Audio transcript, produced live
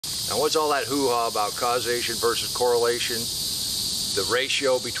Now what's all that hoo-ha about causation versus correlation? The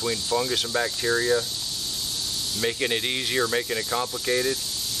ratio between fungus and bacteria, making it easier, making it complicated?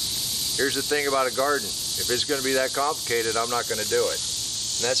 Here's the thing about a garden. If it's going to be that complicated, I'm not going to do it.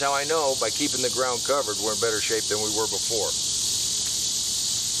 And that's how I know, by keeping the ground covered, we're in better shape than we were before.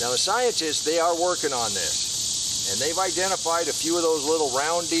 Now the scientists, they are working on this. And they've identified a few of those little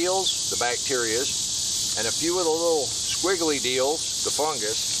round deals, the bacterias, and a few of the little squiggly deals, the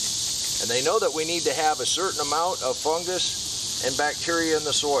fungus. And they know that we need to have a certain amount of fungus and bacteria in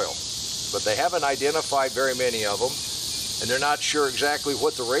the soil. But they haven't identified very many of them. And they're not sure exactly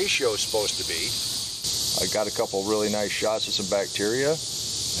what the ratio is supposed to be. I got a couple really nice shots of some bacteria.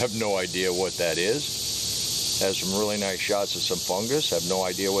 Have no idea what that is. Has some really nice shots of some fungus. Have no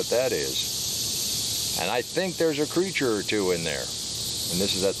idea what that is. And I think there's a creature or two in there. And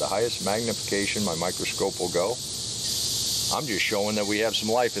this is at the highest magnification my microscope will go. I'm just showing that we have some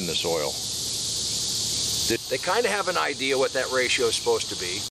life in the soil. They kind of have an idea what that ratio is supposed to be.